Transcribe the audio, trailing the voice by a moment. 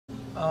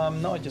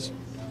No, I just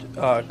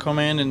come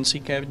in and see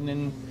Kevin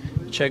and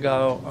check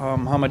out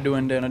how am I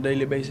doing there on a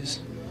daily basis.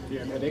 Do you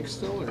have headaches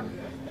still, or do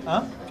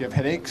Huh? you have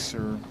headaches,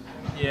 or?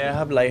 Yeah, I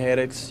have light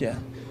headaches, yeah.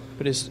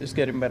 But it's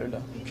getting better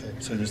though. Okay,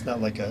 so there's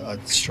not like a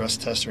stress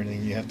test or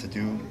anything you have to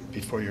do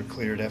before you're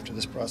cleared after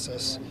this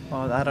process?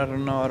 Well, that I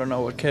don't know. I don't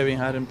know what Kevin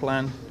had in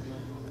plan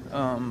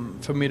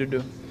for me to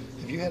do.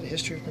 Have you had a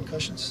history of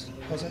concussions,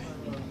 Jose?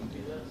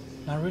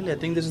 Not really. I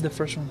think this is the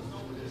first one.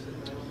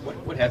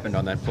 What happened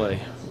on that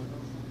play?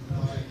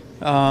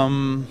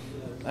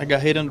 I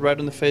got hit right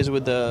on the face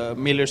with the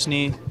Miller's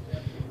knee,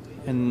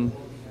 and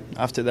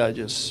after that,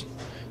 just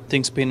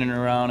things spinning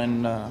around,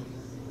 and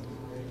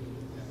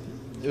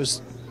it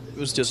was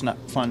just not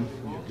fun.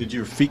 Did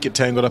your feet get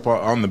tangled up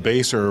on the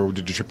base, or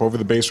did you trip over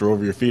the base or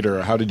over your feet,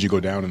 or how did you go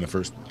down in the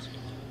first?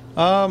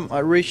 I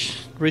reached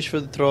for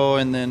the throw,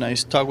 and then I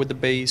stuck with the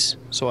base,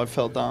 so I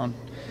fell down,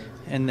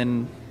 and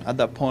then at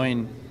that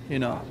point,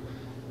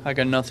 I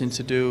got nothing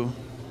to do.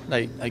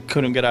 Like I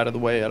couldn't get out of the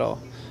way at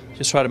all.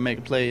 Just try to make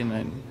a play, and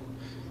then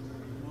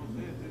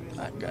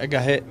I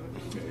got hit.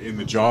 In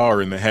the jaw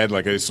or in the head?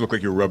 Like it looked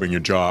like you were rubbing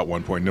your jaw at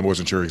one point, and I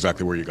wasn't sure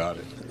exactly where you got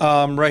it.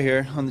 Right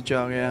here on the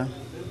jaw, yeah.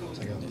 It's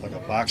like a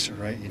boxer,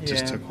 right? You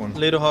just took one. A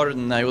little harder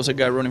than that. It was a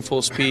guy running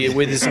full speed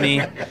with his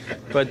knee,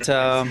 but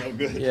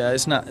yeah,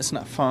 it's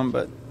not fun.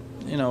 But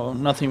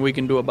nothing we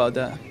can do about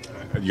that.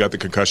 You got the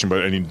concussion,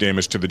 but any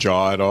damage to the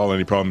jaw at all?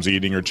 Any problems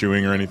eating or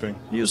chewing or anything?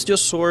 He was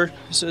just sore.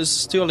 It's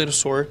still a little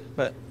sore,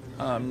 but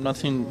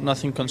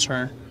nothing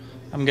concern.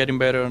 I'm getting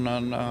better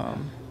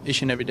on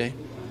each and every day.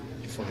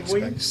 You fully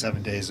expect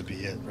 7 days to be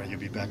it, right? You'll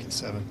be back in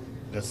 7.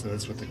 That's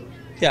what the.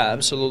 Yeah,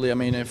 absolutely. I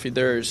mean, if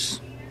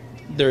there's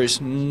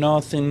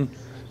nothing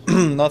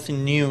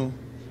nothing new,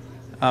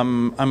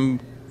 I'm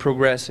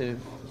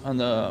progressive on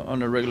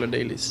the regular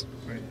dailies.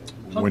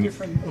 How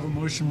different of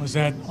emotion was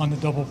that on the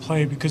double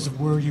play because of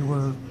where you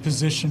were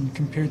positioned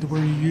compared to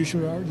where you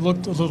usually are? It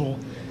looked a little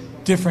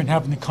different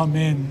having to come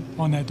in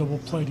on that double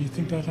play. Do you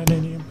think that had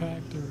any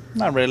impact? Or?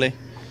 Not really.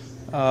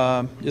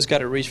 Just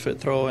got a reach for a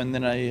throw, and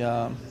then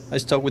I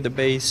stuck with the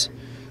base,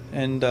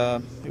 and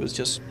it was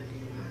just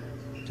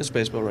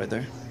baseball right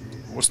there.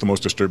 What's the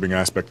most disturbing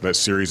aspect of that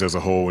series as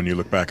a whole when you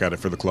look back at it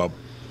for the club?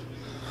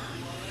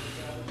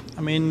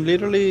 I mean,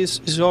 literally,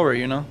 it's over,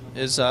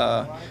 It's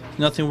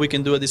nothing we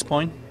can do at this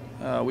point.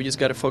 We just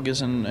got to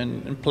focus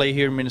and play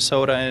here in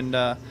Minnesota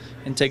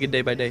and take it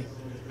day by day.